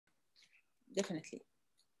definitely.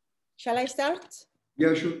 Shall I start?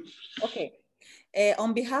 Yeah, sure. Okay.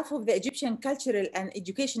 On behalf of the Egyptian Cultural and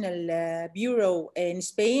Educational Bureau in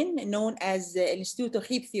Spain, known as El Instituto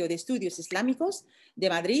Egipcio de Estudios Islámicos de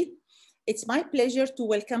Madrid, it's my pleasure to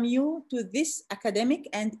welcome you to this academic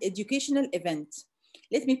and educational event.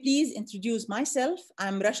 Let me please introduce myself.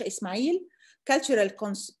 I'm Rasha Ismail, Cultural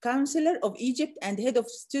Counselor of Egypt and Head of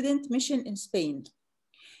Student Mission in Spain.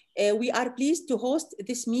 We are pleased to host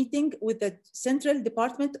this meeting with the Central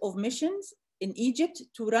Department of Missions in Egypt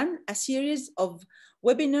to run a series of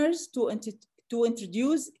webinars to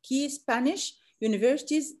introduce key Spanish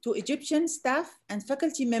universities to Egyptian staff and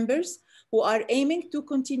faculty members who are aiming to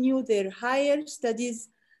continue their higher studies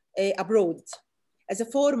abroad. As a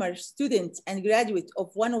former student and graduate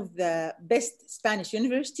of one of the best Spanish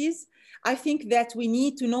universities, I think that we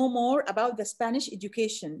need to know more about the Spanish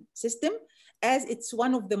education system, as it's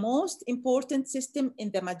one of the most important systems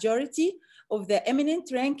in the majority of the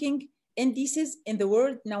eminent ranking indices in the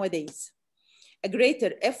world nowadays. A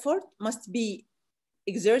greater effort must be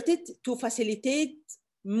exerted to facilitate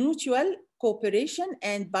mutual cooperation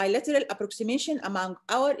and bilateral approximation among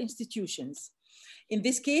our institutions. In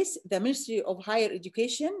this case, the Ministry of Higher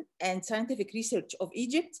Education and Scientific Research of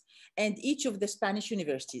Egypt and each of the Spanish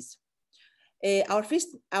universities.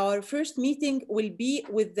 Our first meeting will be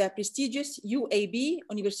with the prestigious UAB,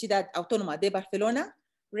 Universidad Autónoma de Barcelona,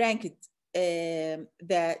 ranked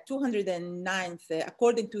the 209th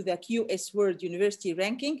according to the QS World University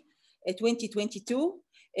Ranking 2022.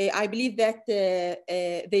 I believe that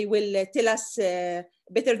they will tell us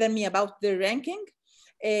better than me about their ranking.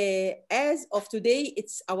 As of today,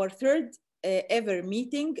 it's our third ever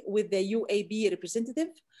meeting with the UAB representative.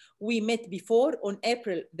 We met before on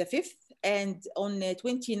April the 5th and on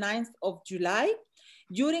 29th of July.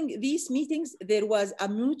 During these meetings, there was a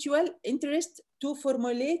mutual interest to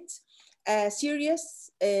formulate a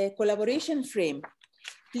serious collaboration frame.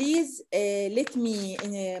 Please let me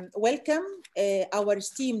welcome our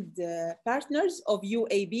esteemed partners of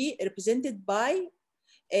UAB, represented by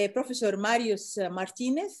Professor Marius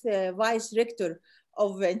Martinez, Vice Rector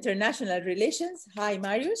of International Relations. Hi,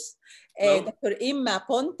 Marius. Dr. Emma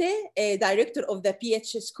Ponte, Director of the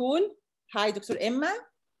PH School. Hi, Dr. Emma.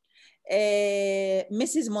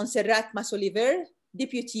 Mrs. Montserrat Masoliver,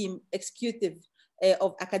 Deputy Executive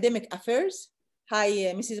of Academic Affairs.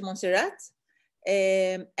 Hi, Mrs. Montserrat.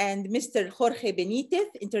 And Mr. Jorge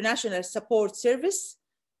Benitez, International Support Service.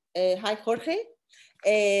 Hi, Jorge.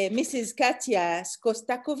 Mrs. Katia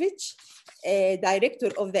Skostakovic,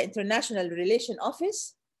 Director of the International Relations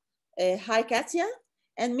Office. Hi, Katia.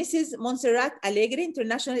 And Mrs. Montserrat Alegre,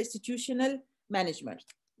 International Institutional Manager.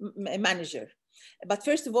 But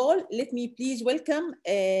first of all, let me please welcome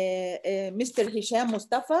Mr. Hisham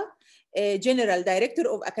Mustafa, General Director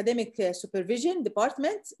of Academic Supervision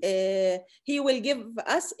Department. He will give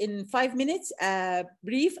us in 5 minutes a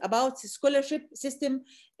brief about scholarship system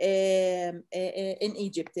in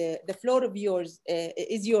Egypt. The floor of yours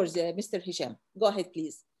is yours, Mr. Hisham. Go ahead,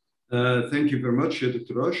 please. Thank you very much,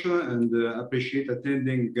 Dr. Rasha, and appreciate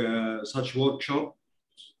attending such workshop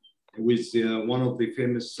with one of the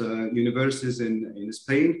famous universities in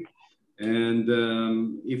Spain. And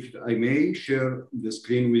if I may share the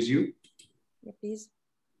screen with you. Yeah, please.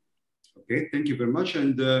 Okay, thank you very much.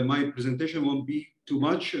 And my presentation won't be too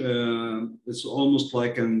much. It's almost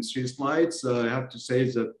like in 3 slides. I have to say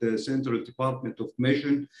that the Central Department of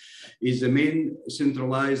Mission is the main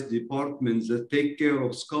centralized department that take care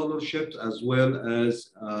of scholarships as well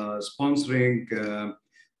as sponsoring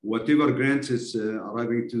whatever grants is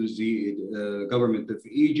arriving to the government of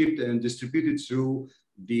Egypt and distributed through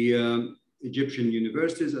the Egyptian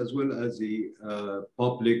universities as well as the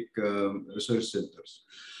public research centers.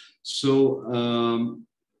 So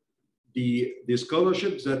the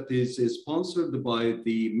scholarship that is sponsored by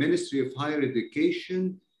the Ministry of Higher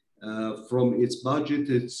Education from its budget,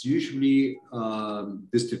 it's usually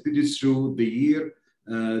distributed through the year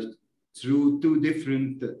through 2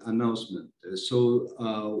 different announcements.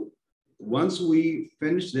 So once we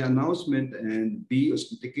finish the announcement and be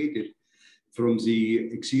authenticated from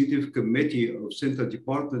the Executive Committee of Central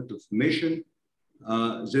Department of Mission,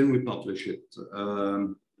 then we publish it.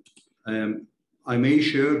 I may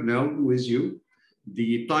share now with you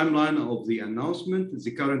the timeline of the announcement,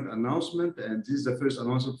 the current announcement, and this is the first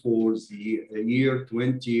announcement for the year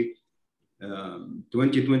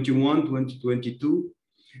 2021, 2022.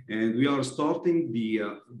 And we are starting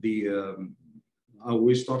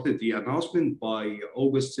we started the announcement by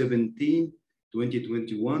August 17,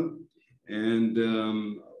 2021. And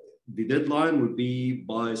the deadline will be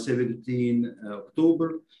by 17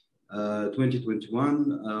 October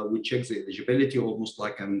 2021. We check the eligibility almost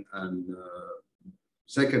like an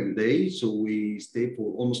second day. So we stay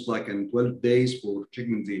for almost like 12 days for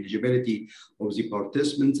checking the eligibility of the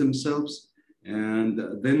participants themselves. And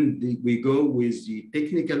then we go with the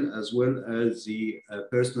technical as well as the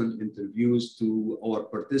personal interviews to our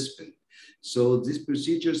participant. So this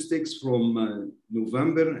procedure takes from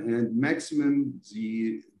November and maximum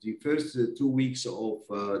the first 2 weeks of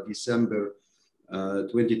December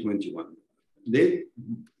 2021. Then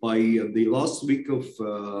by the last week of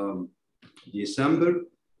December,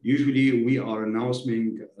 usually we are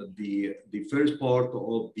announcing the first part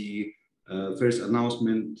of the first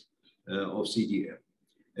announcement of CDM.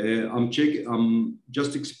 I'm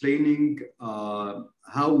just explaining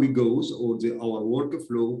how we goes or our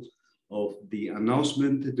workflow of the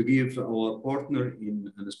announcement to give our partner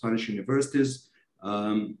in the Spanish universities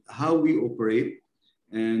how we operate.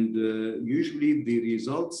 And usually the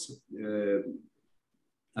results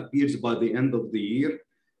appears by the end of the year,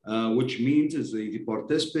 which means the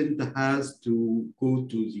participant has to go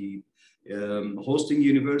to the hosting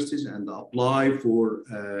universities and apply for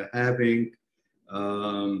having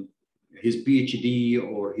his PhD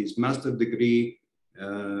or his master degree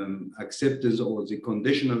acceptance or the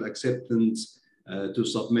conditional acceptance to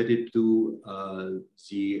submit it to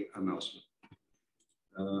the announcement.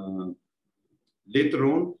 Later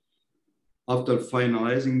on, after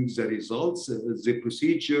finalizing the results, the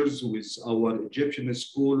procedures with our Egyptian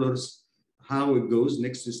scholars, how it goes,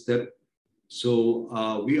 next step.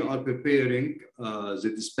 So we are preparing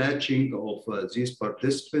the dispatching of these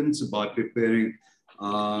participants by preparing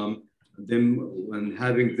them and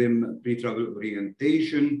having them pre-travel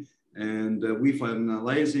orientation, and we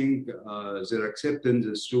finalizing their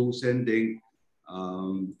acceptance through sending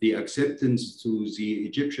the acceptance to the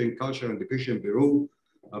Egyptian Culture and Education Bureau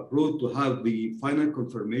abroad to have the final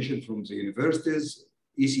confirmation from the universities.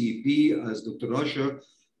 ECEP, as Dr. Rasha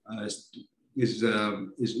is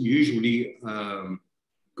usually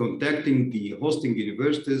contacting the hosting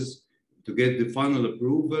universities to get the final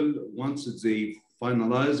approval. Once they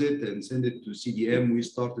finalize it and send it to CDM, we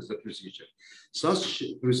start the procedure. Such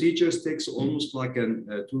procedures takes almost like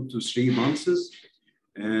 2 to 3 months.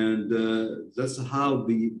 And that's how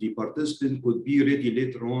the participant could be ready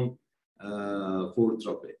later on for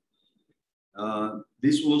traveling.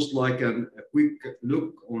 This was like a quick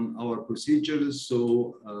look on our procedures. So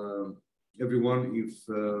everyone, if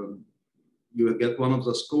you get one of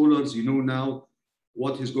the scholars, you know now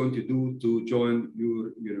what he's going to do to join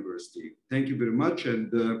your university. Thank you very much.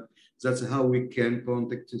 And that's how we can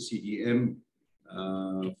contact the CDM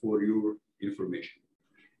for your information.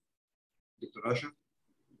 Dr. Rasha?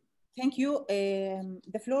 Thank you.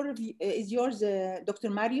 The floor is yours, Dr.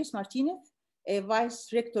 Marius Martinez,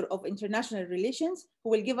 Vice Rector of International Relations,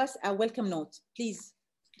 who will give us a welcome note. Please,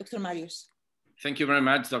 Dr. Marius. Thank you very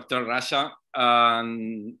much, Dr. Rasha.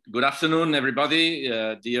 Good afternoon, everybody,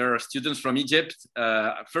 dear students from Egypt.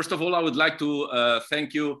 First of all, I would like to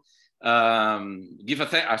thank you, give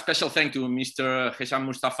a special thank to Mr. Hesham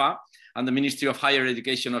Mustafa and the Ministry of Higher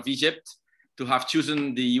Education of Egypt to have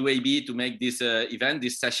chosen the UAB to make this event,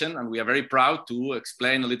 this session. And we are very proud to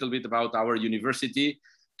explain a little bit about our university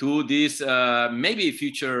to these maybe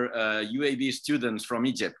future UAB students from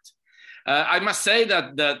Egypt. I must say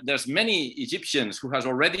that there's many Egyptians who has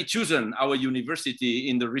already chosen our university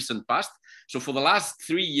in the recent past. So for the last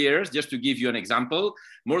 3 years, just to give you an example,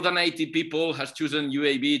 more than 80 people has chosen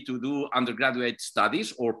UAB to do undergraduate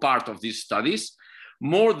studies or part of these studies.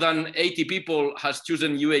 More than 80 people has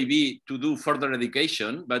chosen UAB to do further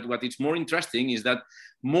education. But what is more interesting is that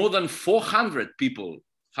more than 400 people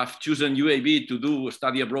have chosen UAB to do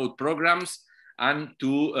study abroad programs, and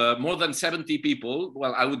to more than 70 people,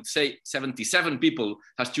 well, I would say 77 people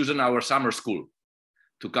has chosen our summer school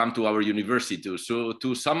to come to our university. So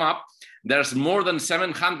to sum up, there's more than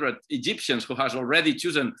 700 Egyptians who has already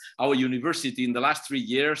chosen our university in the last 3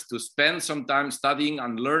 years to spend some time studying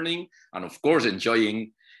and learning, and of course,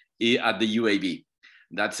 enjoying at the UAB.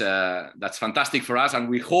 That's fantastic for us. And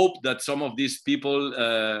we hope that some of these people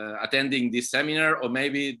attending this seminar, or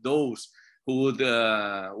maybe those who would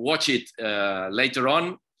watch it later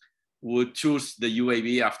on, would choose the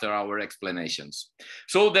UAB after our explanations.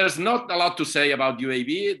 So there's not a lot to say about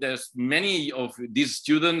UAB. There's many of these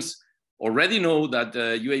students already know that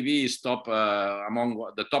UAB is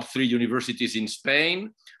among the top 3 universities in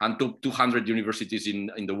Spain and top 200 universities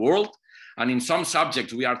in the world. And in some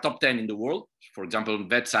subjects, we are top 10 in the world. For example,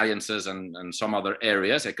 vet sciences and some other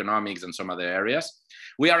areas, economics and some other areas.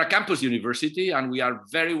 We are a campus university and we are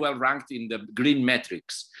very well ranked in the green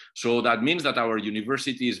metrics. So that means that our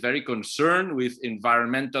university is very concerned with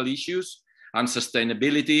environmental issues and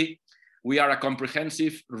sustainability. We are a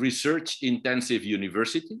comprehensive research intensive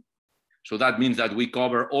university. So that means that we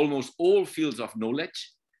cover almost all fields of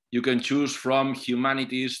knowledge. You can choose from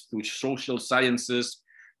humanities to social sciences,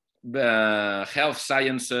 health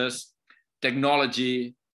sciences,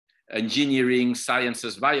 technology, engineering,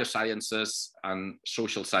 sciences, biosciences, and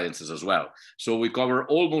social sciences as well. So we cover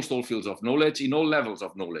almost all fields of knowledge in all levels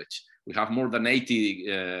of knowledge. We have more than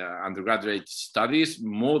 80 undergraduate studies,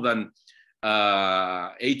 more than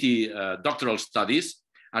 80 doctoral studies,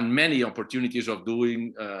 and many opportunities of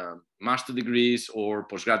doing master degrees or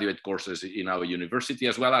postgraduate courses in our university,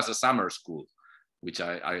 as well as a summer school, which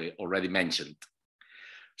I already mentioned.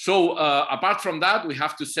 So apart from that, we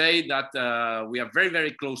have to say that we are very,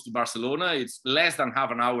 very close to Barcelona. It's less than half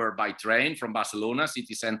an hour by train from Barcelona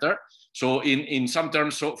city center. So in some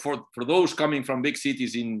terms, so for those coming from big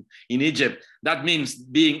cities in Egypt, that means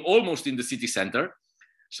being almost in the city center.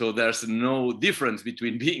 So there's no difference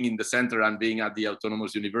between being in the center and being at the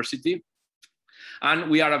Autonomous University. And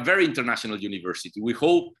we are a very international university. We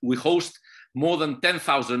host more than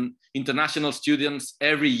 10,000 international students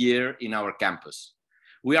every year in our campus.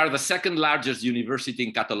 We are the second largest university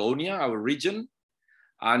in Catalonia, our region,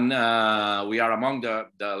 and we are among the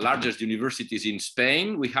largest universities in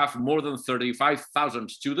Spain. We have more than 35,000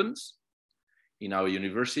 students in our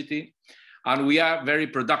university, and we are very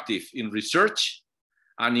productive in research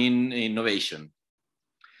and in innovation.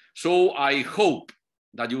 So I hope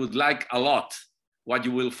that you would like a lot what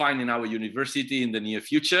you will find in our university in the near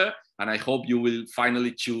future, and I hope you will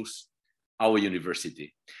finally choose our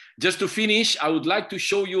university. Just to finish, I would like to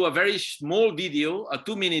show you a very small video, a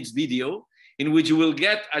 2-minute video, in which you will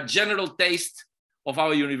get a general taste of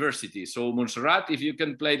our university. So Montserrat, if you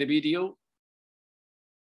can play the video.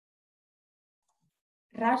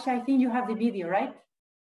 Rasha, I think you have the video, right?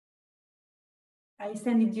 I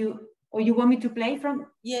send it you, or you want me to play from?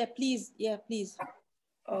 Yeah, please. Yeah, please.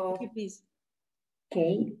 Okay, please.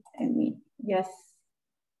 Okay, let me just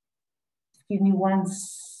give me 1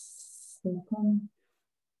 second.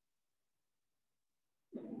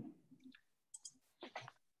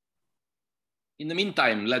 In the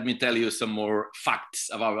meantime, let me tell you some more facts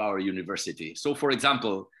about our university. So for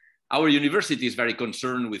example, our university is very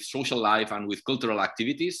concerned with social life and with cultural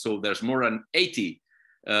activities. So there's more than 80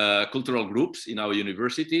 cultural groups in our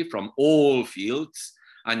university from all fields,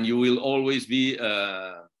 and you will always be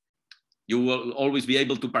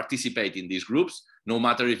able to participate in these groups, no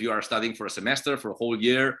matter if you are studying for a semester, for a whole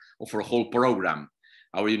year, or for a whole program.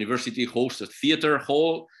 Our university hosts a theater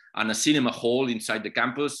hall and a cinema hall inside the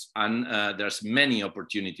campus, and there's many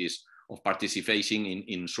opportunities of participating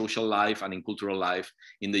in social life and in cultural life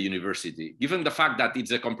in the university. Given the fact that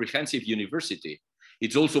it's a comprehensive university,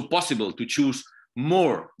 it's also possible to choose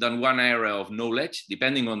more than one area of knowledge,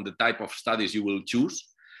 depending on the type of studies you will choose.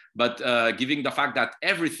 But given the fact that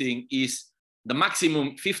everything is the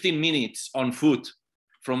maximum 15 minutes on foot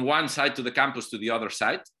from one side to the campus to the other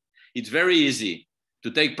side, it's very easy to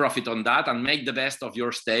take profit on that and make the best of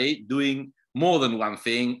your stay, doing more than one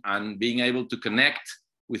thing and being able to connect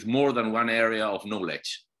with more than one area of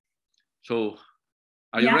knowledge. So,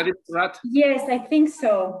 are you ready for that? Yes, I think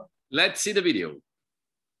so. Let's see the video.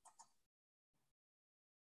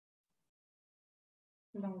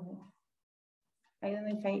 No, I don't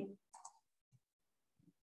know if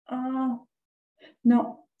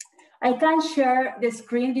no, I can't share the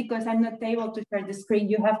screen because I'm not able to share the screen.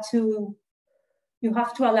 You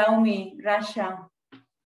have to allow me, Rasha.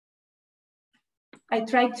 I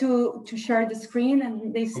tried to share the screen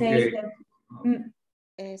and they say that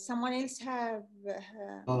someone else have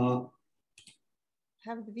the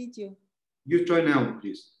video. You try now,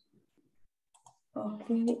 please.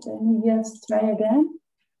 Okay, let me just try again.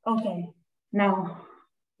 Okay, now.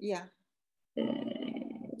 Yeah. Here.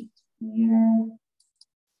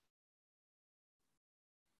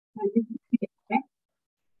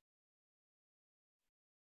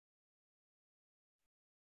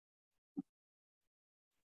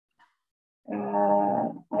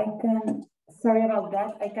 I can, sorry about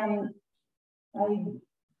that.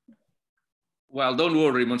 Well, don't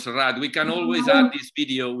worry, Montserrat. We can always add this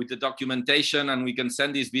video with the documentation, and we can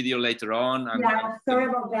send this video later on. And yeah, sorry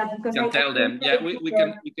about that. Because I can tell them. Yeah,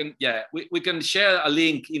 we can share a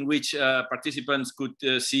link in which participants could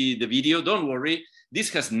see the video. Don't worry. This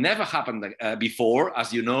has never happened before,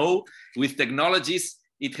 as you know. With technologies,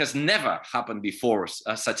 it has never happened before,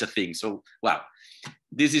 such a thing. So, well,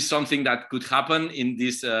 this is something that could happen in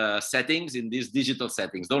these settings, in these digital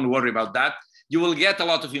settings. Don't worry about that. You will get a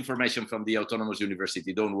lot of information from the Autonomous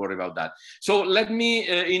University. Don't worry about that. So let me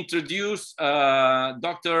introduce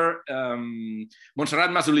Dr.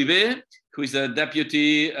 Montserrat Masoliver, who is the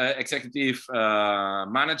Deputy Executive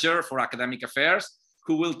Manager for Academic Affairs,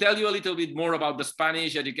 who will tell you a little bit more about the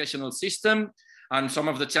Spanish educational system and some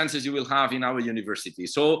of the chances you will have in our university.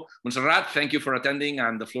 So Montserrat, thank you for attending,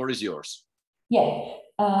 and the floor is yours. Yeah,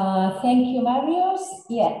 thank you, Marius.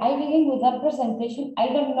 Yeah, I begin with that presentation. I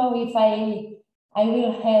don't know if I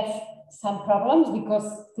will have some problems because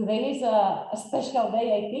today is a special day,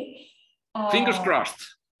 I think. Fingers crossed.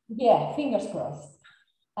 Yeah, fingers crossed.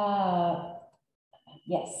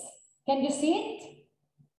 Yes. Can you see it?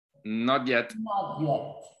 Not yet. Not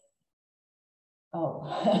yet. Oh.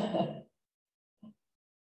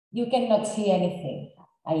 You cannot see anything,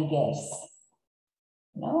 I guess.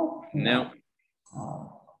 No? No.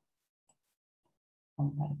 Oh.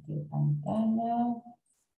 Compartir pantalla.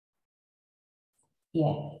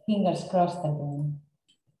 Yeah, fingers crossed again.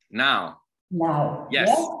 Now. Now. Yes.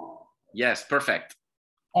 Yeah? Yes, perfect.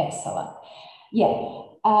 Excellent. Yeah.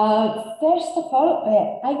 First of all,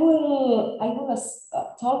 I will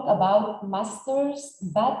talk about masters,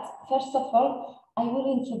 but first of all, I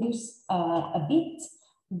will introduce a bit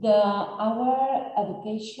our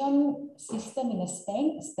education system in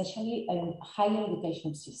Spain, especially a higher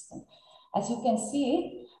education system. As you can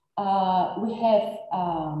see, we have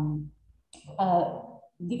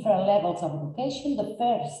different levels of education. The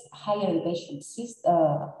first higher education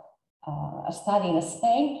system study in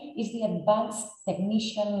Spain is the advanced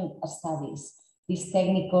technician studies, this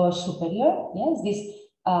técnico superior. Yes, these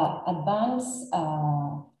advanced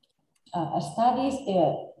studies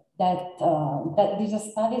that these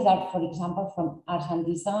studies are, for example, from arts and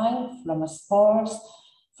design, from sports,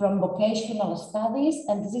 from vocational studies,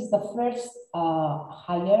 and this is the first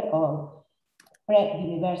higher or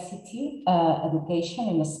pre-university education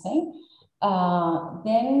in Spain.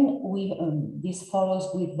 Then this follows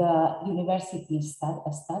with the university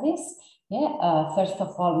studies. Yeah, first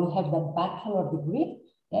of all, we have the bachelor degree.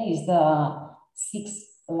 Yeah, is the 6th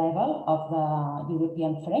level of the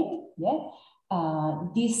European frame. Yeah,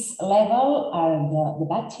 this level are the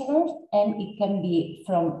bachelors, and it can be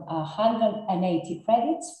from 180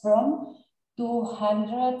 credits from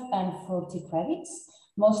 240 credits.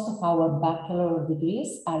 Most of our bachelor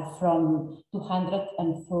degrees are from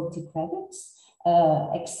 240 credits,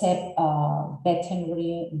 except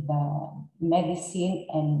veterinary, medicine,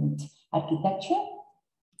 and architecture.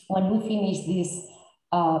 When we finish these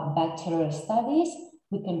bachelor studies,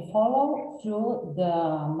 we can follow through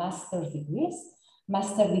the master's degrees.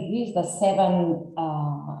 Master degree is the 7th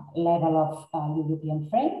level of European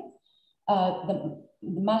frame. The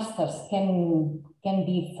masters can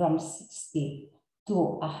be from 60 to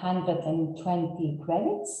 120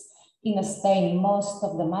 credits. In Spain, most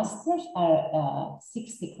of the masters are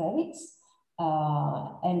 60 credits,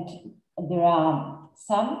 and there are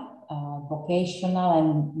some vocational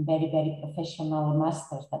and very, very professional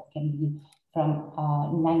masters that can be from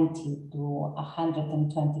 90 to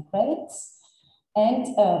 120 credits. And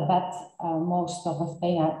but most of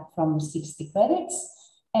Spain are from 60 credits.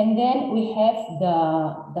 And then we have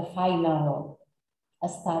the final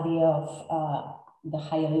study of the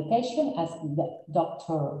higher education as the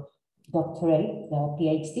doctorate, the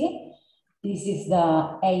PhD. This is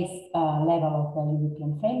the 8th level of the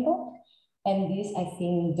European framework. And this, I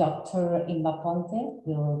think, Dr. Inma Ponte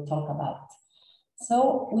will talk about.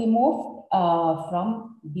 So we move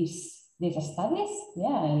from these studies.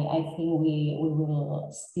 Yeah, I think we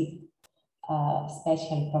will speak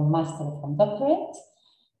especially from master from doctorate.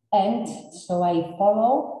 And so I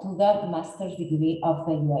follow to the master's degree of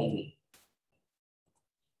the UAB.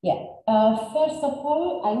 Yeah, first of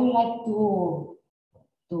all, I would like to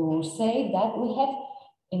say that we have,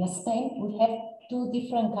 in Spain, we have 2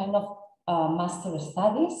 different kind of master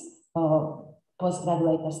studies,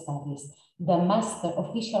 postgraduate studies. The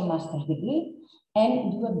official master's degree,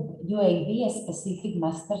 and UAB, a specific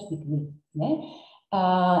master's degree. Yeah?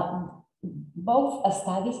 Both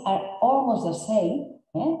studies are almost the same.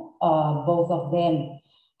 Yeah? Both of them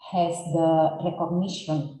has the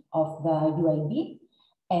recognition of the UAB,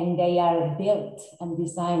 and they are built and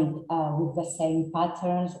designed with the same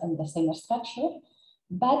patterns and the same structure,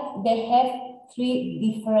 but they have 3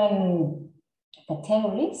 different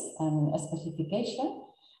categories and specification.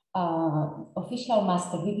 Official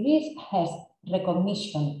master degrees has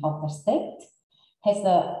recognition of the state, has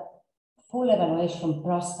a full evaluation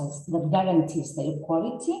process that guarantees their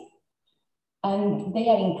quality, And they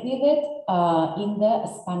are included in the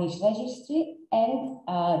Spanish registry, and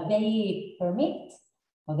they permit,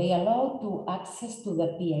 or they allow to access to the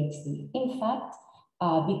PhD. In fact,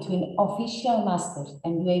 between official masters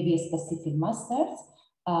and UAB-specific masters,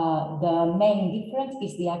 the main difference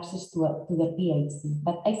is the access to the PhD.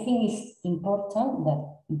 But I think it's important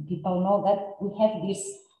that people know that we have these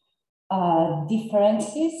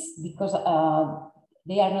differences because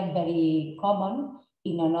they are not very common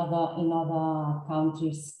in other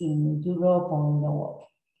countries in Europe or in the world.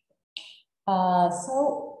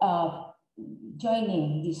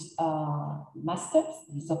 Joining these masters,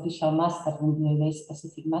 these official masters and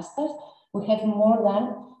UAB-specific masters, we have more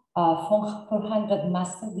than 400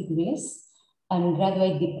 master degrees and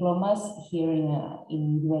graduate diplomas here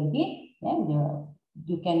in UAB. Yeah,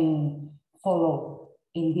 you can follow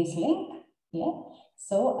in this link. Yeah,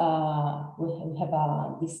 so we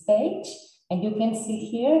have this page, and you can see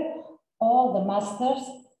here all the masters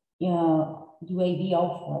UAB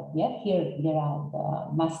offer. Yeah, here there are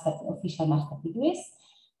the official master degrees.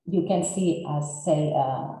 You can see, as said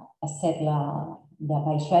the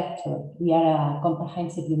vice rector, we are a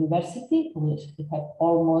comprehensive university which we have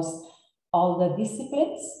almost all the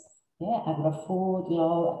disciplines, yeah, agri-food,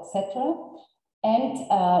 law, etc. And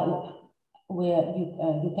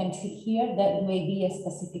you can see here that UAB a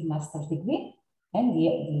specific master's degree and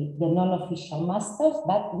the non-official masters,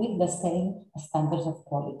 but with the same standards of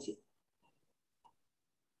quality.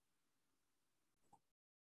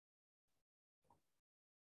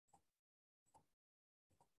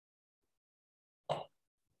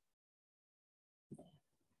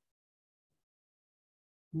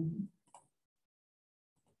 Mm-hmm.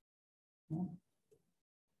 Yeah.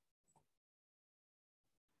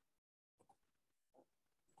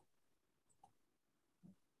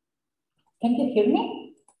 Can you hear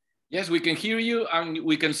me? Yes, we can hear you and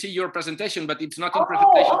we can see your presentation, but it's not in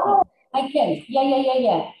presentation mode. I can.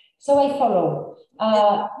 Yeah. So I follow.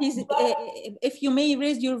 Please, if you may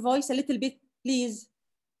raise your voice a little bit, please.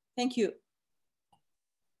 Thank you.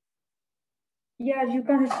 Yeah, you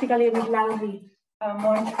can speak a little bit loudly,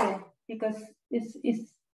 more because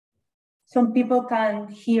it's some people can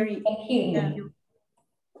hear you. Yeah.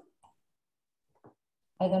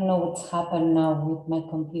 I don't know what's happened now with my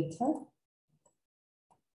computer.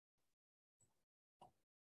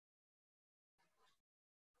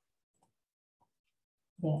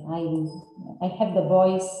 Yeah, I have the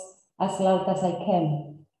voice as loud as I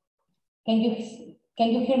can. Can you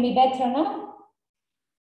hear me better now?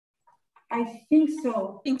 I think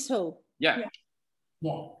so. Yeah.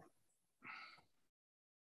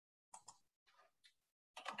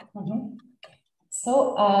 Mm-hmm.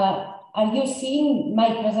 So are you seeing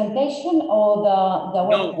my presentation or the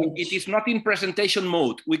web page? No, it is not in presentation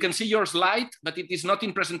mode. We can see your slide, but it is not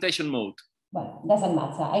in presentation mode. Well, doesn't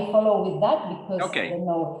matter. I follow with that because I don't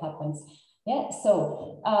know what happens. Yeah,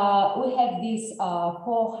 so we have these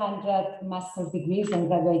 400 master's degrees and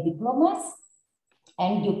graduate diplomas,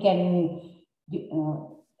 and you can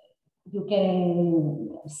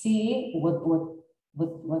see what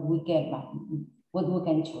we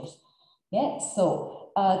can choose. Yeah,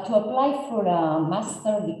 so to apply for a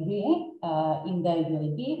master degree in the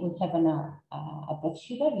UAB, we have a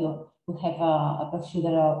procedure. We have a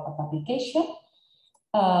procedure of application,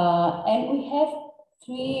 and we have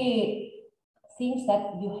 3 things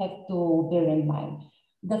that you have to bear in mind.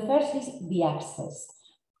 The first is the access.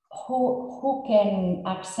 Who can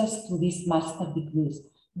access to these master degrees?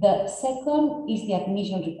 The second is the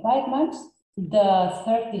admission requirements. The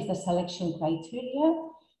third is the selection criteria.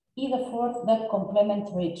 The fourth, the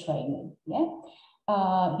complementary training. Yeah,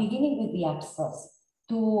 beginning with the access.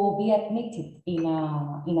 To be admitted in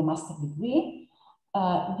a master degree,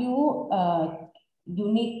 you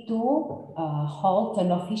need to hold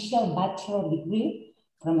an official bachelor degree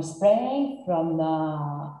from Spain, from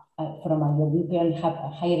a European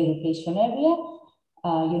higher education area,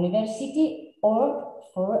 university, or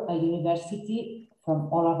for a university from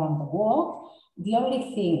all around the world. The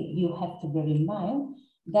only thing you have to bear in mind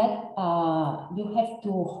that you have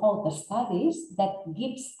to hold the studies that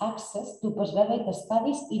gives access to postgraduate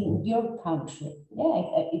studies in your country.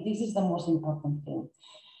 Yeah, this is the most important thing.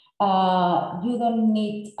 You don't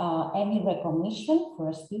need any recognition for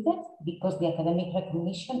a student because the academic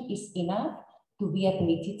recognition is enough to be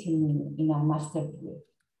admitted in a master degree.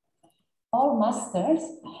 All masters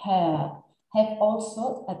have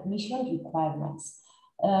also admission requirements.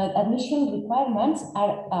 Admission requirements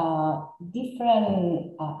are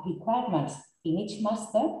different requirements in each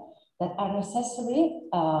master that are necessary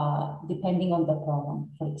depending on the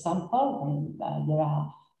program. For example, when you're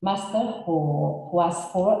a master who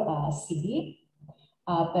asks for a CV,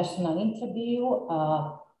 a personal interview,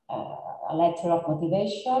 a letter of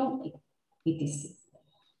motivation, etc.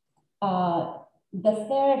 The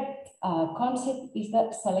third concept is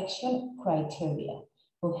the selection criteria.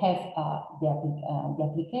 We have the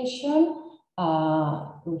application,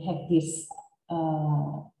 we have this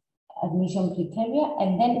admission criteria,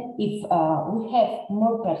 and then if we have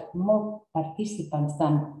more participants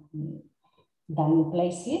than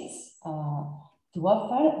places to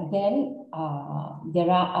offer, then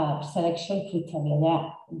there are selection criteria. There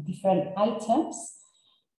are different items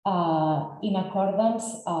in accordance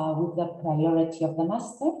with the priority of the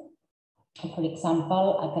master. For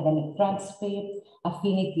example, academic transcript,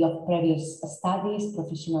 affinity of previous studies,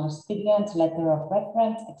 professional experience, letter of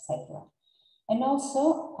reference, etc. And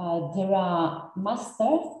also, there are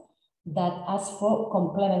masters that ask for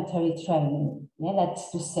complementary training. Yeah, that's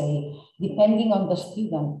to say, depending on the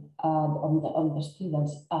student,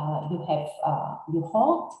 you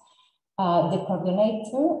hold. The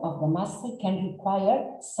coordinator of the master can require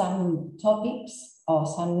some topics or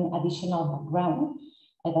some additional background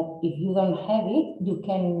that if you don't have it, you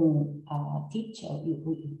can teach, or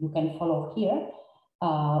you can follow here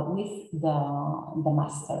with the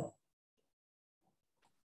master.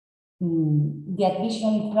 The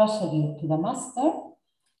admission procedure to the master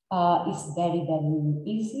is very, very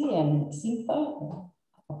easy and simple.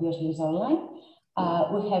 Obviously, it's online.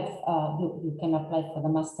 We have, you can apply for the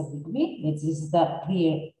master degree. This is the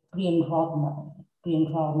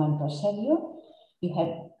pre-enrollment procedure. You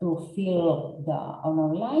have to fill the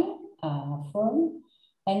online form,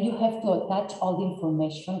 and you have to attach all the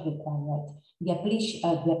information required. The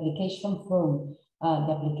application form,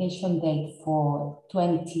 the application date for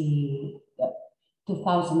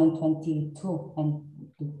 2022 and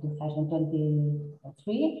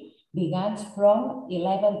 2023 began from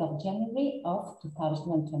 11th of January of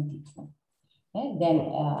 2022. Okay? Then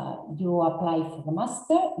you apply for the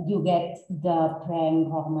master, you get the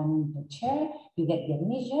pre-enrollment chair, you get the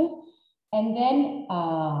admission, and then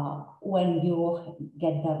when you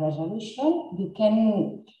get the resolution, you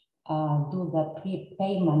can do the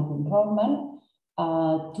prepayment enrollment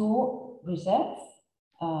to reserve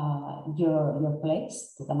your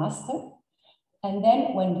place to the master. And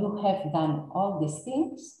then when you have done all these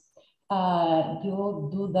things, you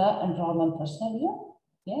do the enrollment procedure,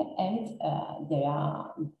 yeah, and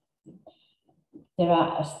there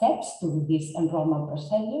are steps to this enrollment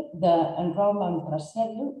procedure. The enrollment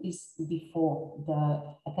procedure is before the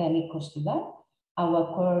academic course began.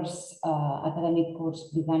 Our course, academic course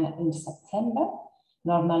began in September.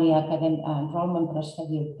 Normally, academic enrollment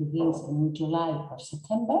procedure begins in July or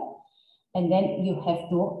September, and then you have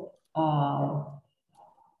to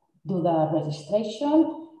do the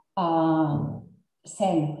registration,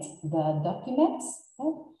 send the documents,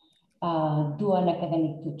 do an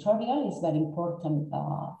academic tutorial. It's very important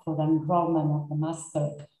for the enrollment of the master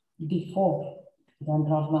before the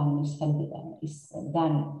enrollment is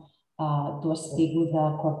done, to speak with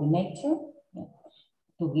the coordinator,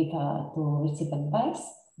 to receive advice.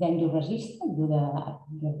 Then you register, do the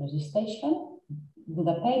registration, do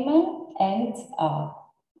the payment, and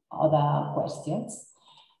other questions.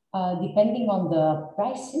 Depending on the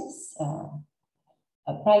prices of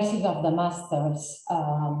the masters,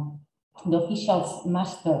 the official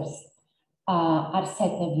masters are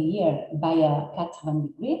set every year by a Catalan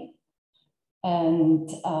degree, and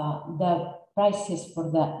the prices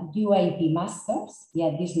for the UAB masters,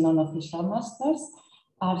 these non-official masters,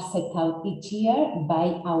 are set out each year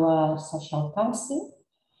by our social council,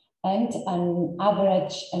 and an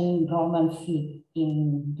average enrollment fee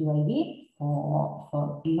in UAB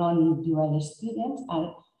for non-UAB students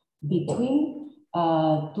are between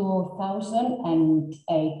 2,000 and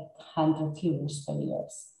 800 euros per year.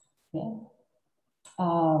 Yeah.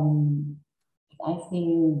 I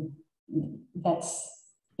think that's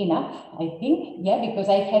enough, I think, because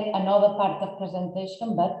I had another part of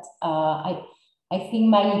presentation, but I think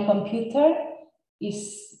my computer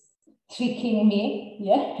is tricking me,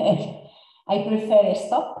 and I prefer to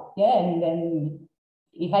stop, and then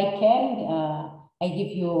if I can, I ask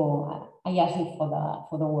you for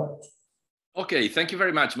the word. Okay, thank you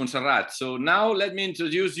very much, Montserrat. So now let me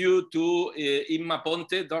introduce you to Imma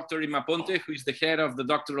Ponte, Dr. Imma Ponte, who is the head of the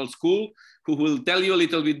doctoral school, who will tell you a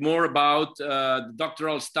little bit more about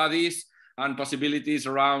doctoral studies and possibilities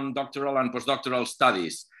around doctoral and postdoctoral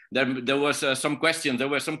studies. There were some questions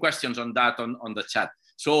on that on the chat.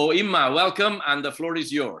 So Imma, welcome, and the floor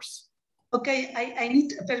is yours. Okay, I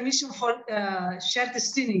need permission for share the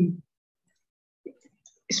screen.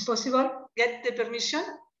 Is possible? Get the permission?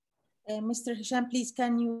 Mr. Hisham, please,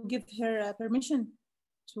 can you give her permission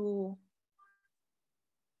to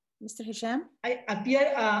Mr. Hisham? I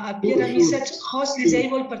appear a message, host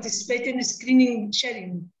disabled, participate in screening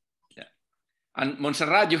sharing. Yeah. And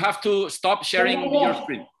Montserrat, you have to stop sharing your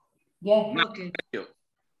screen. Yeah. No, Okay. thank you.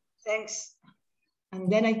 Thanks.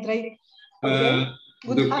 And then I try. Okay.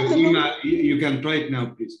 Good Dr. afternoon. Ima, you can try it now,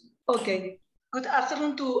 please. Okay. Good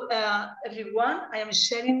afternoon to everyone. I am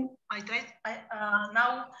sharing.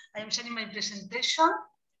 Now I am sharing my presentation.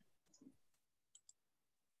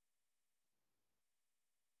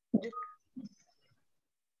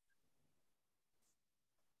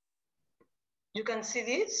 You can see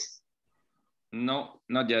this? No,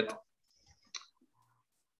 not yet.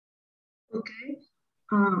 Okay.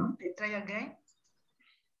 I try again.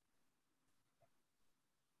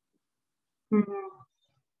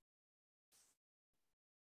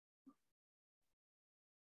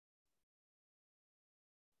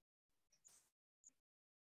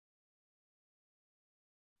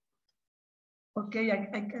 Okay,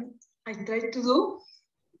 I try to do,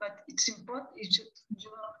 but it's important.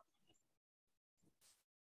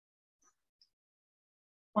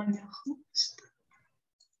 On the host.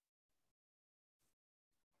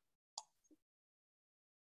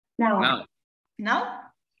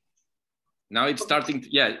 Now it's starting.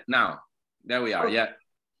 Yeah, now there we are. Okay. Yeah.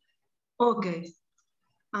 Okay,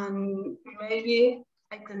 and maybe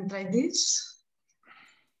I can try this.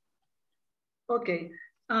 Okay,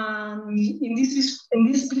 in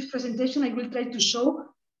this brief presentation, I will try to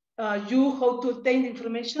show you how to obtain the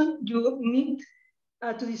information you need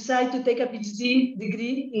to decide to take a PhD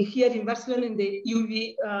degree here in Barcelona in the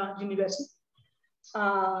UB University.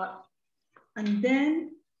 And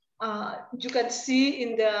then you can see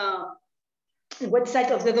in the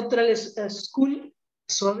website of the doctoral school,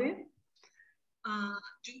 sorry,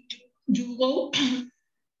 you go to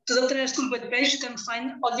the doctoral school webpage, you can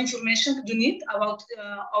find all the information you need about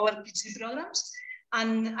our PhD programs.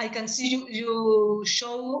 And I can see you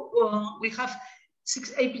show we have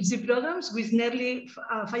 6 PhD programs with nearly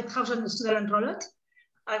 5,000 students enrolled,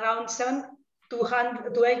 around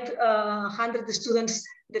 700 to 800 students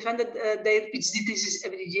defended their PhD thesis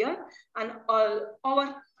every year. And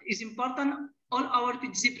is important, all our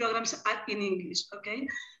PhD programs are in English, okay?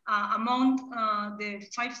 Among the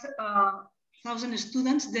 5,000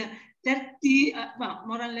 students, the 30, well,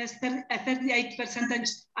 more or less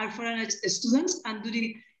 38% are foreign students. And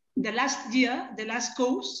during the last year, the last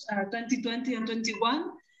course, 2020 and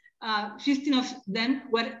 21, 15 of them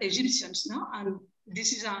were Egyptians, no? And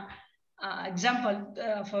this is an example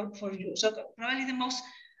for you. So probably the most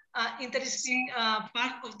interesting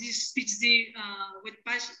part of this PhD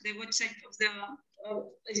webpage, the website of the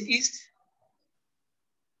is,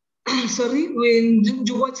 sorry, when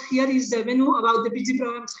you watch here is the menu about the PhD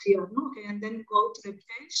programs here, no? Okay, and then go to the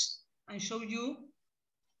page and show you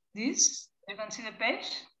this. You can see the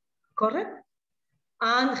page, correct?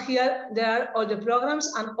 And here there are all the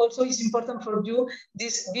programs, and also it's important for you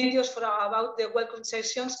these videos about the welcome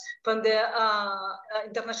sessions from the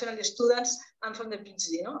international students and from the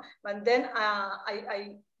PhD. No? But then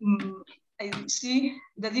I see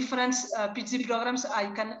the different PhD programs I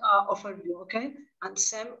can offer you. Okay, and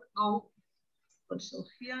same go also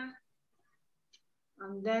here,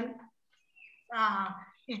 and then.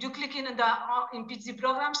 If you click in PhD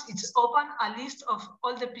programs, it's open a list of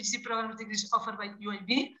all the PhD program degrees offered by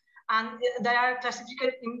UAB, and they are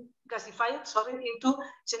classified into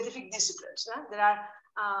scientific disciplines. There are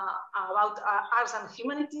about arts and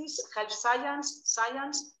humanities, health science,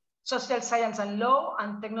 science, social science and law,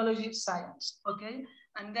 and technology science. Okay,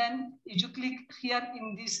 and then if you click here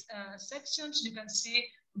in these sections, you can see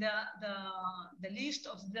the list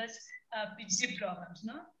of these PhD programs.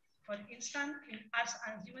 No. For instance, in arts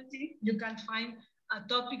and humanity, you can find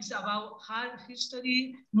topics about art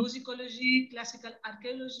history, musicology, classical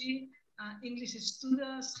archaeology, English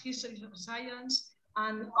studies, history of science,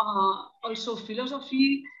 and also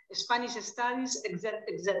philosophy, Spanish studies,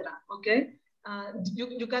 etc. Okay,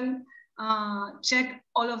 you can check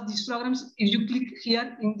all of these programs if you click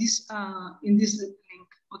here in this link.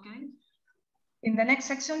 Okay. In the next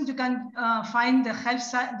section, you can find the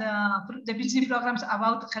PhD programs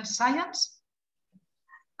about health science.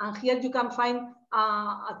 And here you can find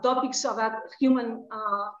topics about human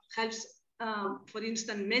health, for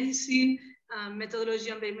instance, medicine,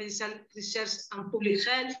 methodology on biomedical research and public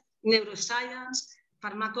health, neuroscience,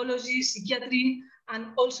 pharmacology, psychiatry, and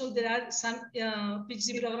also there are some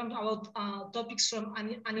PhD programs about topics from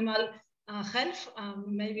animal health,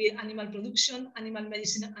 maybe animal production, animal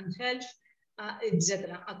medicine and health,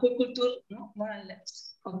 etc. Aquaculture, no, more or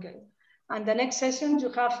less. Okay. And the next session, you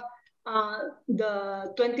have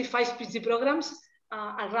the 25 PhD programs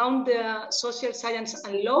around the social science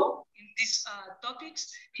and law in these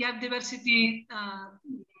topics. We have diversity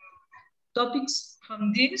topics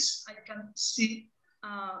from this. I can see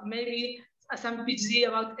maybe some PhD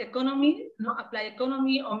about economy, applied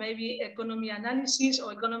economy, or maybe economy analysis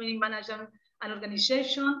or economy management and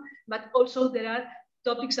organization. But also there are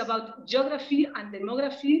topics about geography and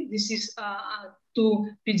demography. This is to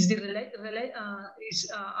PhD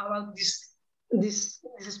about this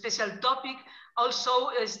special topic. Also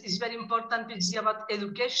is very important PhD about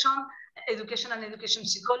education and education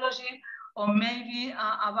psychology, or maybe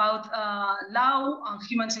about law and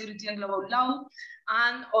human security and global law,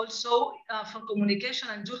 and also for communication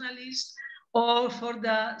and journalists, or for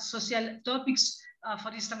the social topics,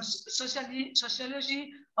 for instance,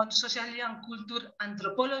 sociology, on socially and culture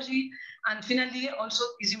anthropology, and finally also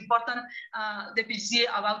is important the PhD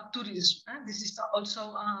about tourism. This is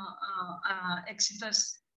also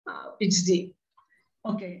exitous PhD.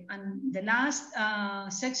 Okay, and the last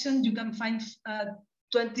section, you can find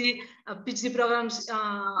 20 PhD programs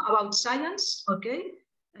about science, okay,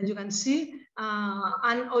 as you can see,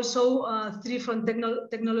 and also 3 from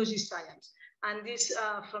technology science. And this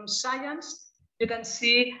from science, you can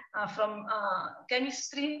see from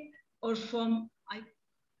chemistry, or from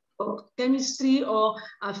chemistry, or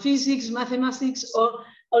physics, mathematics, or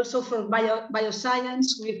also from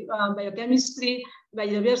bioscience with biochemistry,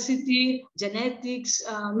 biodiversity, genetics,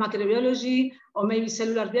 microbiology, or maybe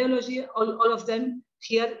cellular biology. All of them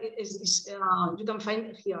here you can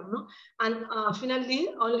find here, no? And finally,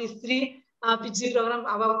 only 3 PhD programs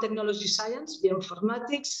about technology science,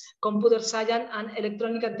 bioinformatics, computer science, and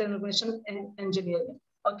electronic and information engineering.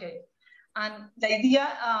 Okay, and the idea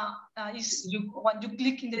is when you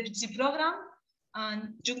click in the PhD program,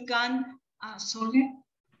 and you can,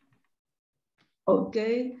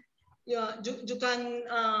 okay, you can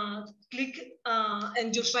click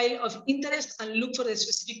in your file of interest and look for a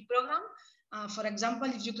specific program. For example,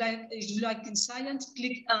 if you like in science,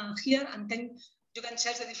 click here, and then you can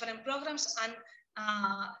search the different programs, and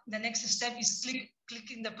the next step is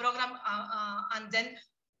click in the program, and then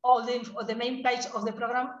all the main page of the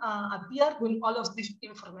program appear with all of this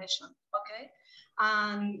information. Okay,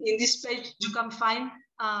 and in this page you can find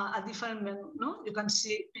a different menu. No, you can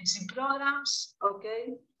see PhD programs.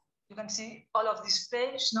 Okay, you can see all of this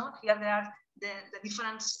page. No, here there are the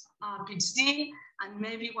different PhD, and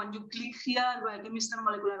maybe when you click here, biochemistry and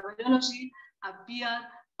molecular biology, appear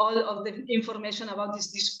all of the information about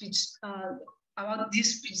this PhD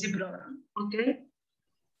program. Okay,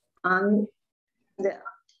 and the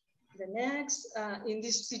next in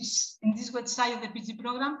this website of the PhD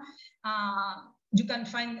program, you can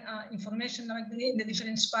find information in the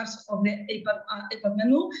different parts of the APA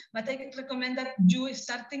menu. But I recommend that you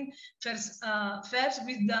starting first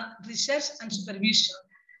with the research and supervision.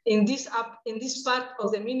 In this part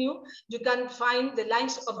of the menu, you can find the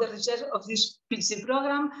lines of the research of this PhD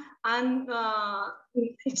program, and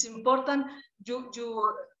it's important you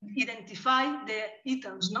identify the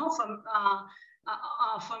items, no, from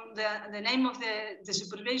the name of the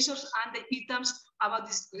supervisors and the items about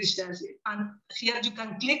this research. And here you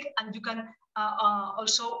can click, and you can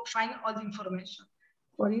also find all the information.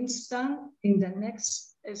 For instance, in the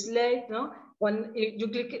next slide, no, when you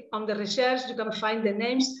click on the research, you can find the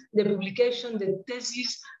names, the publication, the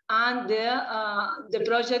thesis, and the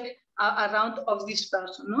project around of this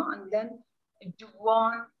person. No? And then if you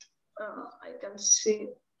want, I can see,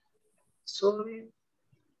 sorry.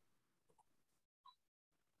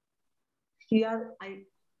 Here, I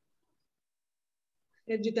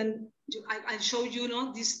show you,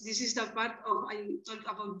 no, this is the part of I talk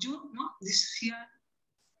about you, no, this here,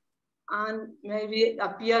 and maybe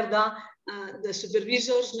appear the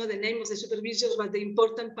supervisors, no, the name of the supervisors, but the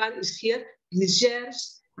important part is here, research,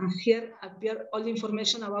 and here appear all the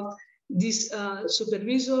information about this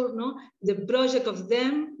supervisor, no, the project of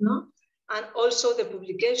them, no, and also the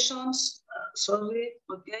publications. Sorry,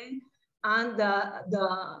 okay. And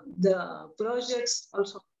the projects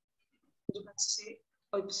also, you can see,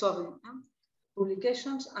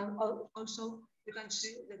 publications, and also you can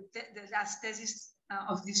see the last thesis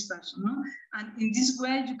of this person. No? And in this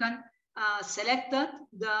way, you can select the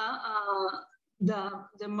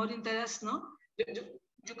more interest. No,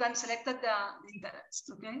 you can select the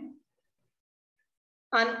interest. Okay.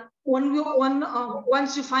 And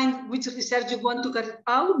once you find which research you want to carry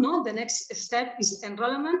out, no, the next step is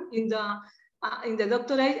enrollment in the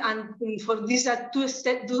doctorate, and for these are two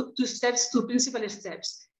principal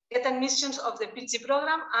steps: get admissions of the PhD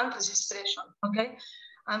program and registration. Okay,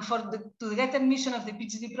 And to get admission of the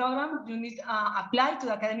PhD program, you need apply to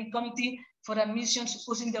the academic committee for admissions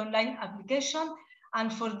using the online application.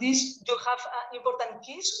 And for this, you have important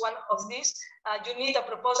keys. One of these, you need a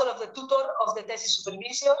proposal of the tutor of the thesis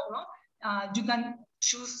supervisor. No? You can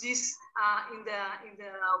choose this in the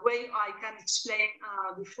way I can explain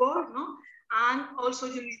before. No? And also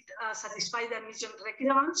you need satisfy the admission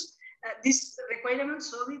requirements. This requirement,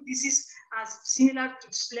 sorry, this is similar to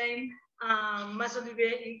explain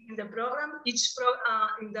in the program. Each for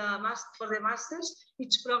the masters,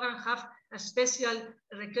 each program have a special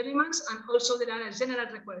requirements, and also there are general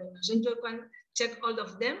requirements, and you can check all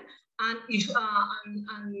of them. And if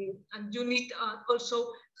and you need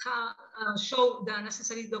also show the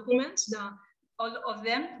necessary documents, all of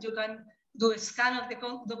them. You can do a scan of the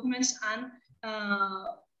documents and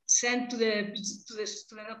send to the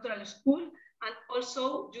doctoral school. And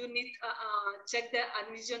also you need check the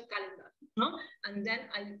admission calendar, no? And then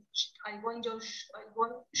I want to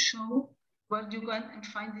show where you can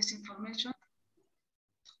find this information.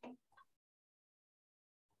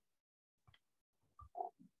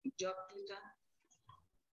 Job applicant,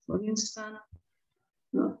 for instance,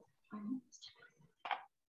 no.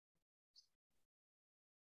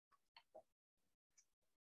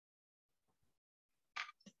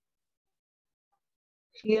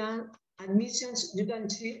 Here, admissions, you can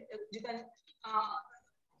see, you can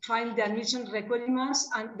find the admission requirements,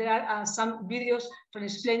 and there are some videos to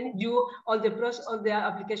explain you all the process, all the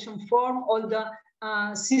application form, all the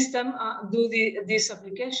system do this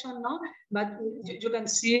application, no? But you can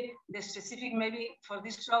see the specific, maybe for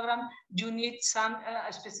this program, you need some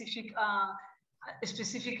specific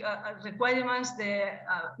requirements, the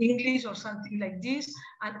English or something like this,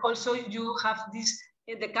 and also you have this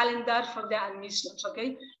the calendar for the admissions.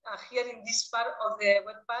 Okay, here in this part of the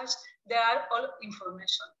web page, there are all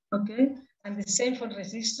information. Okay, and the same for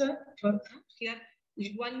register. For here,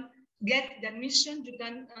 if you want get the admission, you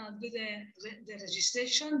can do the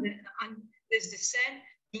registration, and there's the same.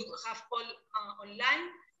 You have all online,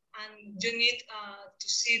 and you need to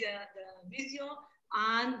see the video,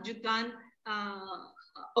 and you can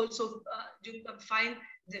also you can find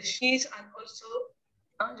the fees, and also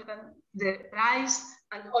you can the price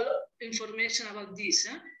and all information about this.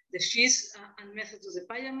 The fees and methods of the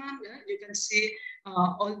payment. You can see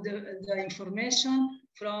all the information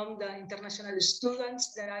from the international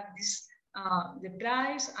students. There are this the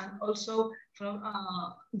price, and also from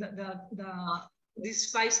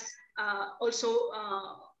this price also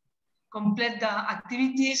complete the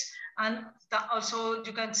activities, and also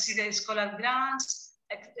you can see the scholar grants,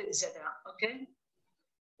 etc. Okay,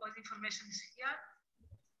 all the information is here.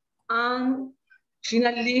 And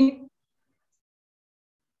finally,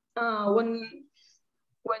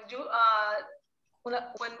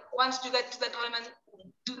 once you get to the enrollment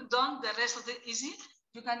done, the rest of it easy.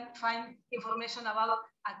 You can find information about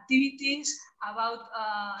activities, about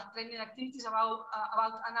training activities, about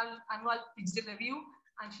annual PhD review,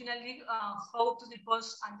 and finally how to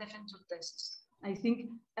depose and defend your thesis. I think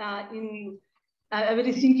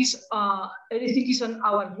everything is on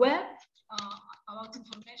our web. About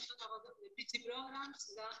information about the PhD programs,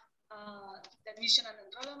 the admission and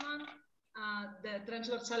enrollment, the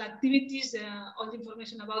transversal activities, all the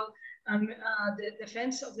information about the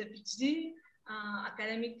defense of the PhD,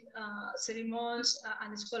 academic ceremonies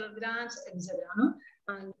and scholar grants, etc. No?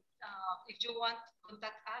 And if you want to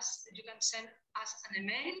contact us, you can send us an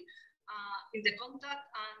email in the contact,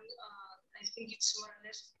 and I think it's more or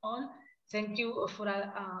less all. Thank you for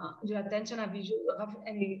your attention. If you have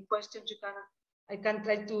any questions, I can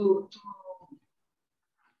try to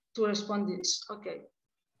respond this. Okay.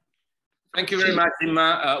 Thank you very much,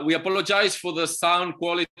 Inma. We apologize for the sound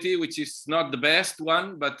quality, which is not the best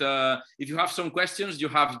one, but if you have some questions, you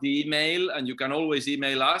have the email, and you can always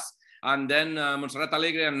email us. And then Montserrat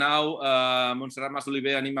Alegre and now Montserrat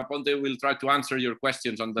Masoliver and Inma Ponte will try to answer your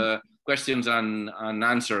questions on the questions and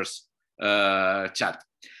answers chat.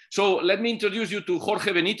 So let me introduce you to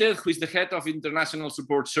Jorge Benitez, who is the head of International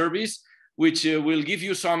Support Service, which will give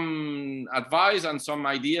you some advice and some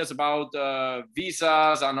ideas about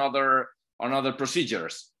visas and other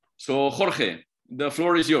procedures. So Jorge, the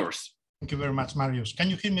floor is yours. Thank you very much, Marius. Can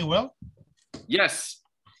you hear me well? Yes.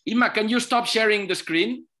 Inma, can you stop sharing the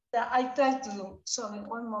screen? Yeah, I tried to do. Sorry,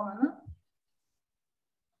 one moment.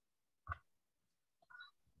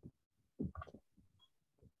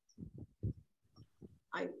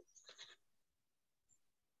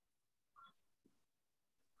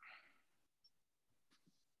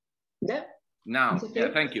 Now, okay.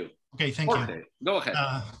 Yeah, thank you. Okay, thank Jorge, you. Go ahead.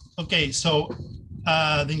 Okay, so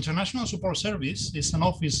The International Support Service is an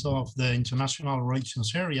office of the International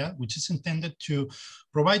Relations Area, which is intended to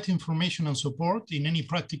provide information and support in any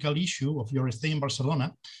practical issue of your stay in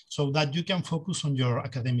Barcelona so that you can focus on your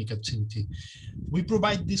academic activity. We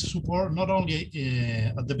provide this support not only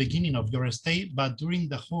at the beginning of your stay, but during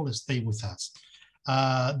the whole stay with us.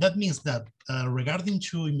 That means that regarding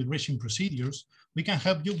to immigration procedures, we can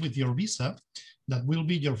help you with your visa. That will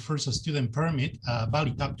be your first student permit,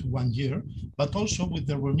 valid up to 1 year, but also with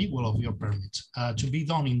the renewal of your permit to be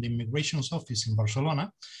done in the immigration's office in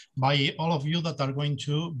Barcelona by all of you that are going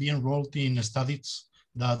to be enrolled in studies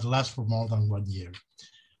that last for more than 1 year.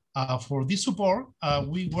 For this support,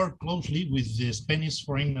 we work closely with the Spanish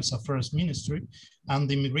Foreign Affairs Ministry and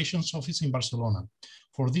the Immigration's office in Barcelona.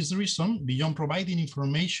 For this reason, beyond providing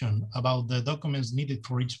information about the documents needed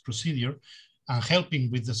for each procedure, and helping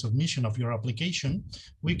with the submission of your application,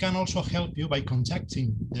 we can also help you by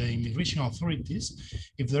contacting the immigration authorities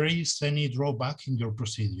if there is any drawback in your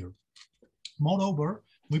procedure. Moreover,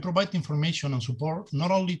 we provide information and support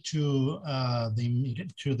not only to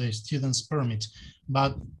the student's permits,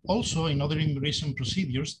 but also in other immigration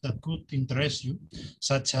procedures that could interest you,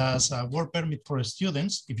 such as a work permit for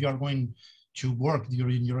students if you are going to work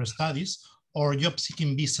during your studies, or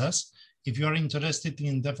job-seeking visas if you are interested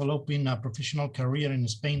in developing a professional career in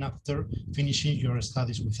Spain after finishing your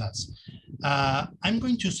studies with us. I'm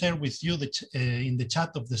going to share with you in the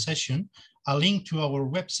chat of the session a link to our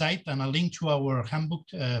website and a link to our handbook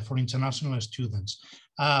for international students.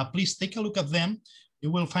 Please take a look at them.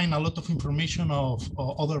 You will find a lot of information of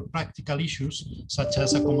other practical issues such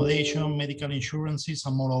as accommodation, medical insurances,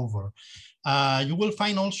 and moreover. You will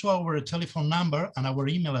find also our telephone number and our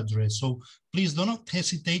email address. So please do not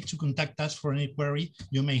hesitate to contact us for any query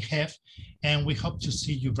you may have, and we hope to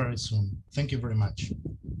see you very soon. Thank you very much.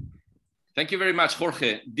 Thank you very much,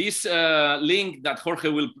 Jorge. This link that Jorge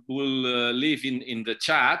will leave in the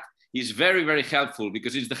chat is very, very helpful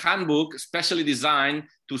because it's the handbook specially designed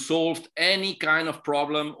to solve any kind of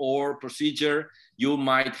problem or procedure you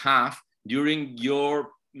might have during your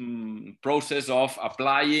process of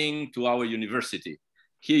applying to our university.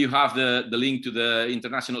 Here you have the link to the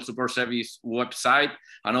International Support Service website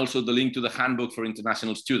and also the link to the handbook for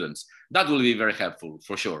international students. That will be very helpful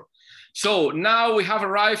for sure. So now we have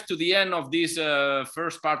arrived to the end of this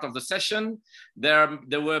first part of the session. There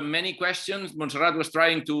were many questions. Montserrat was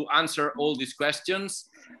trying to answer all these questions,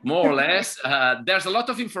 more or less. There's a lot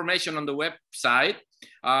of information on the website.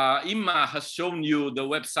 Imma has shown you the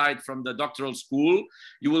website from the doctoral school.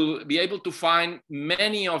 You will be able to find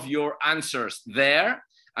many of your answers there.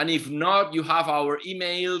 And if not, you have our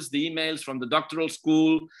emails, the emails from the doctoral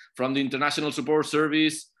school, from the International Support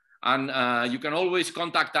Service. And you can always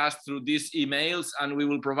contact us through these emails and we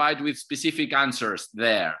will provide with specific answers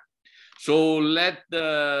there. So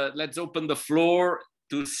let's open the floor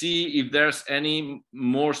to see if there's any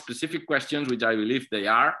more specific questions, which I believe they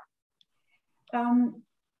are.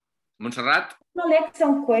 Montserrat? Collect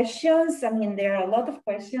some questions. I mean, there are a lot of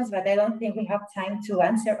questions, but I don't think we have time to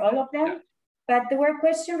answer all of them. Yeah. But there were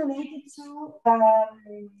questions related to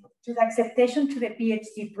the acceptation to the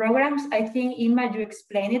PhD programs. I think, Imma, you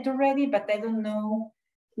explained it already, but I don't know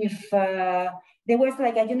if there was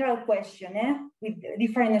like a general question with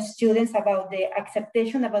different students about the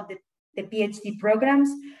acceptation about the PhD programs.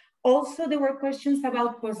 Also, there were questions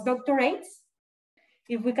about postdoctorates.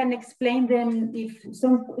 If we can explain them, if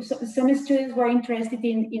some students were interested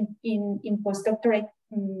in postdoctorate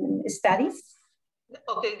studies.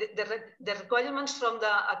 Okay, the requirements from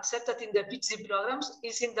the accepted in the PhD programs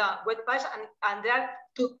is in the web page, and there are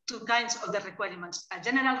two kinds of the requirements: a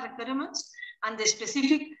general requirements and the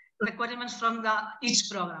specific requirements from each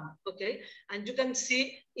program. Okay, and you can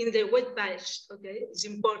see in the web page. Okay, it's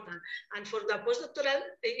important. And for the postdoctoral,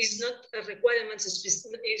 it's not a requirements.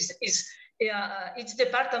 Each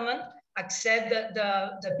department accept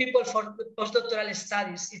the people for postdoctoral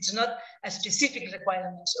studies. It's not a specific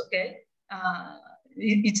requirements. Okay.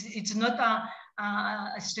 It's not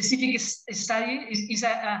a specific study.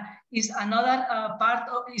 Is another part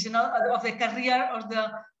of the career or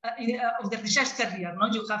of the research career. No,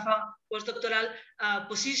 you have a postdoctoral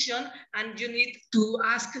position, and you need to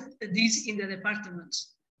ask this in the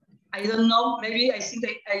departments. I don't know. Maybe I think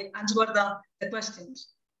I answered the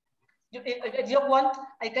questions. If you want,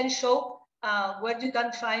 I can show where you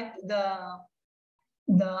can find the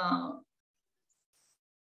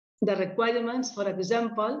requirements, for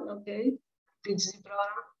example, okay, PhD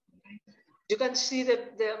program. You can see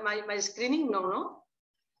my screening?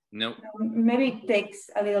 No. Maybe it takes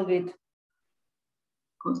a little bit.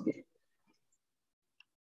 Okay.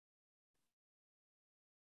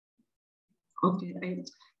 Okay,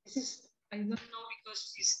 I don't know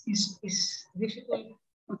because it's difficult.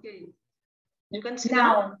 Okay, you can see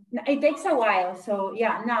now. It takes a while, so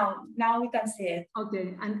yeah, now we can see it.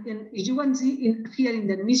 Okay, and if you can see here in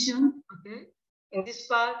the mission, okay, in this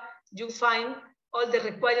part you find all the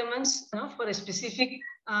requirements for a specific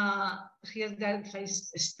here that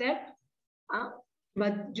phase step,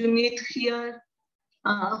 but you need here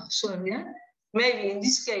sorry, maybe in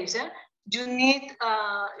this case you need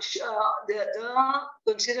the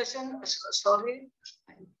consideration. Sorry,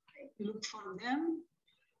 I look for them.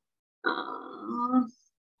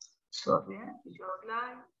 Sorry, you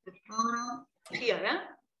apply the program here.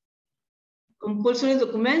 Compulsory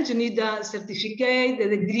documents, you need the certificate, the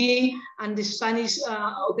degree, and the Spanish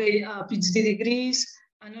PhD degrees,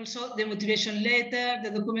 and also the motivation letter,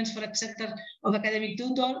 the documents for acceptance of academic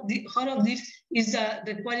tutor. All of this is the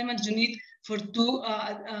requirements you need for to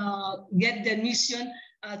get the admission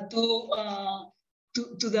to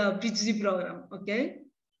the PhD program. Okay,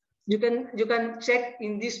 you can check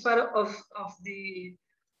in this part of the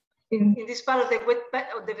in this part of the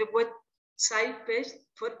website page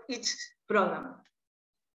for each program.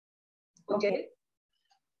 Okay.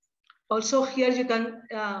 Also here you can,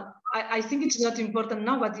 I think it's not important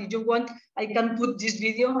now, but if you want, I can put this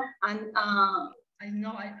video, and I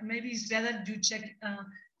know maybe it's better you check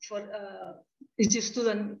for each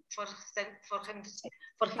student for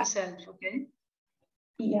himself. Okay.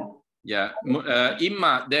 Yeah. Yeah,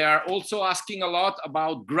 Imma, they are also asking a lot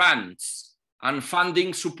about grants and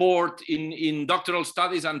funding support in doctoral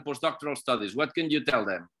studies and postdoctoral studies. What can you tell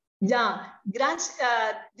them? Yeah, grants.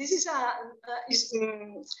 This is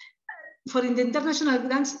for the international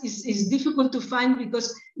grants is difficult to find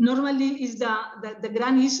because normally is the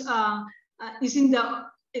grant is in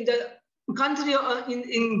the country or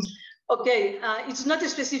in okay. It's not a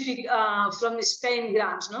specific from Spain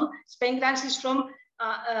grants. No, Spain grants is from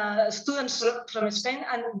students from Spain,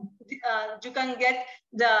 and you can get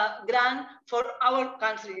the grant for our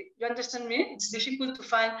country. You understand me? It's difficult to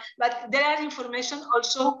find, but there are information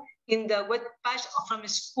also in the web page from a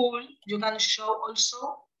school. You can show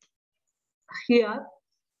also here.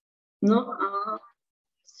 No,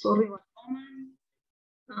 sorry, one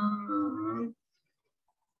moment.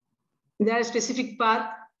 There are specific part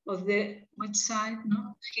of the website.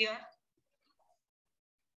 No, here.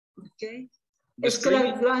 Okay.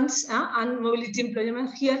 Scholar grants and mobility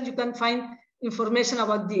employment. Here you can find information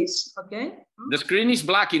about this. Okay. The screen is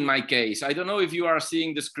black in my case. I don't know if you are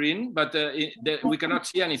seeing the screen, but we cannot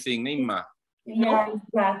see anything, Imma. Yeah, it's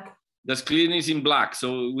black. The screen is in black,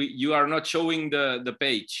 so you are not showing the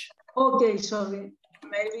page. Okay, sorry.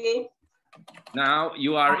 Maybe. Now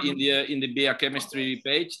you are in the biochemistry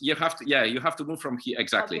page. You have to move from here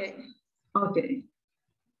exactly. Okay. Okay.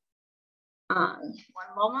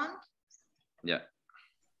 One moment. Yeah.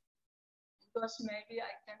 Because maybe I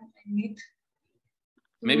need.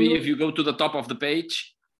 Maybe if you go to the top of the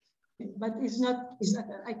page. But it's not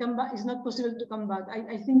possible to come back.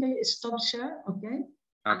 I think I stop share. Okay.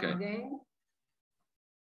 Okay. And again.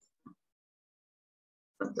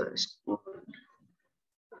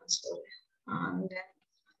 Sorry. And then.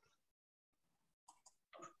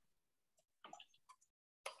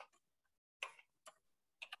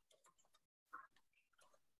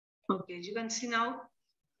 Okay, you can see now.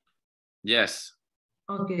 Yes.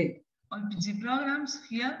 Okay, on PG programs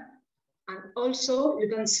here, and also you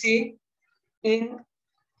can see in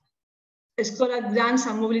scholar grants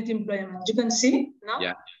and mobility employment. You can see now.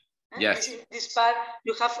 Yeah. Yes. This part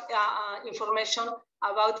you have information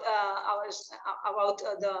about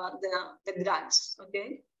the grants.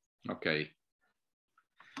 Okay. Okay.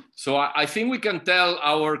 So I think we can tell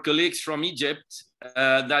our colleagues from Egypt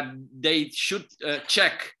that they should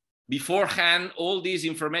check beforehand all this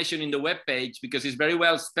information in the web page, because it's very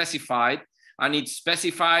well specified, and it's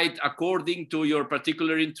specified according to your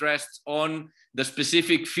particular interests on the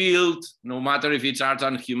specific field, no matter if it's arts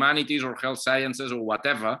and humanities or health sciences or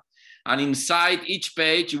whatever. And inside each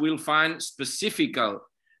page, you will find specific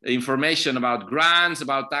information about grants,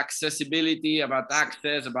 about accessibility, about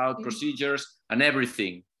access, about procedures, and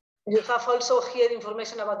everything. You have also here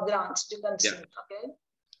information about grants. You can see, okay?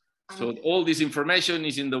 So all this information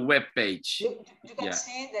is in the web page. You can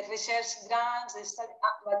see the research grants, the study,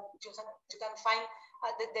 but you can find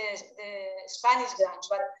the Spanish grants.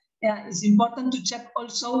 But yeah, it's important to check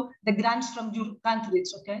also the grants from your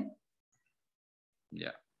countries, okay?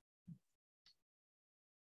 Yeah.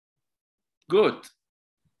 Good.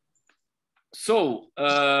 So,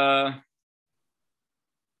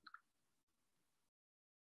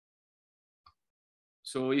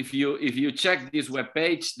 So if you check this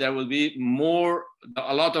webpage, there will be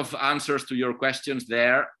a lot of answers to your questions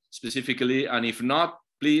there specifically. And if not,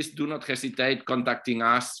 please do not hesitate contacting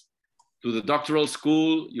us to the doctoral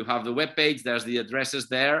school. You have the webpage, there's the addresses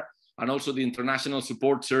there, and also the international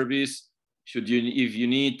support service. If you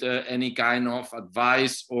need any kind of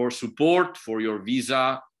advice or support for your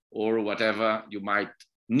visa or whatever you might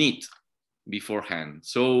need beforehand.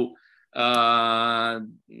 So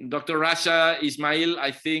Dr. Rasha, Ismail,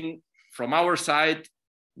 I think from our side,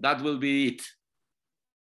 that will be it.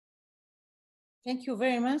 Thank you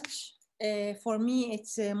very much. For me,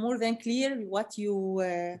 it's more than clear what you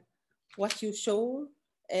show.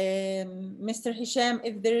 Mr. Hisham,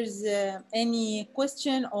 if there's any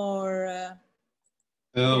question or...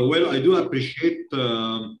 well, I do appreciate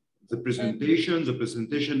the presentation. The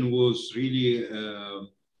presentation was really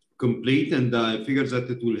complete, and I figure that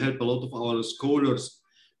it will help a lot of our scholars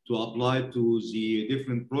to apply to the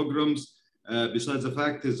different programs. Besides the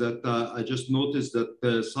fact is that I just noticed that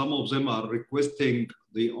some of them are requesting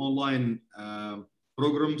the online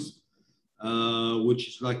programs, which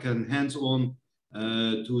is like an hands-on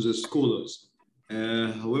to the scholars.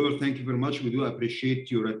 However, thank you very much. We do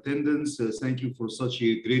appreciate your attendance. Thank you for such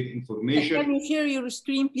a great information. Can you share your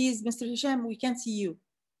screen, please, Mr. Hisham? We can't see you.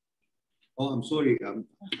 Oh, I'm sorry.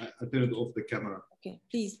 I turned off the camera. Okay,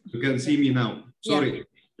 please. You can see me now. Sorry.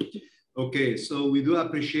 Yeah. Okay, so we do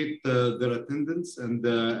appreciate their attendance, and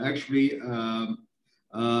actually,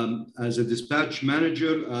 as a dispatch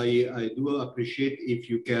manager, I do appreciate if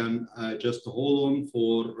you can just hold on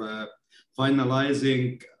for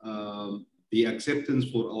finalizing the acceptance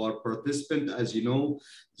for our participant. As you know,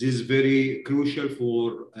 this is very crucial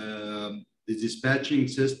for the dispatching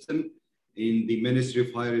system in the Ministry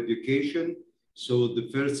of Higher Education. So the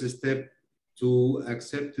first step to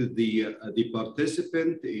accept the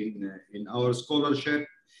participant in our scholarship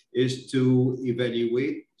is to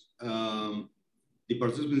evaluate the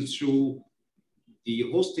participants through the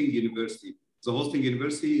hosting university. The hosting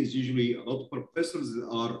university is usually a lot of professors that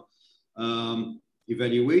are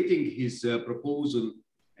evaluating his proposal,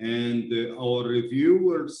 and our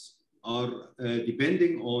reviewers are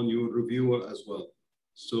depending on your reviewer as well.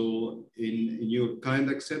 So in your kind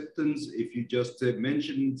acceptance, if you just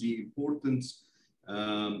mention the importance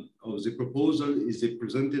of the proposal, is it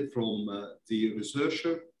presented from the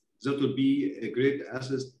researcher, that would be a great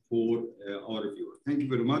asset for our reviewer. Thank you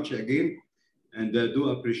very much again, and I do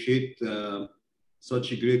appreciate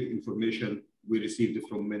such a great information we received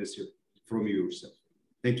from Ministry, from you yourself.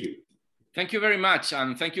 Thank you. Thank you very much,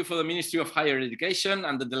 and thank you for the Ministry of Higher Education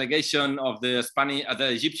and the delegation of the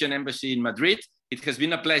Egyptian Embassy in Madrid. It has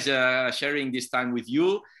been a pleasure sharing this time with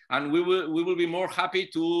you, and we will be more happy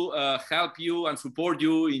to help you and support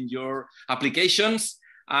you in your applications.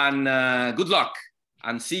 And good luck,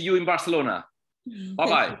 and see you in Barcelona.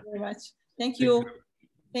 Bye-bye. Thank you very much. Thank you.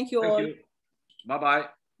 Thank you all. Bye-bye.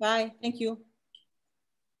 Bye. Thank you.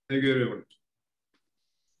 Thank you, everyone.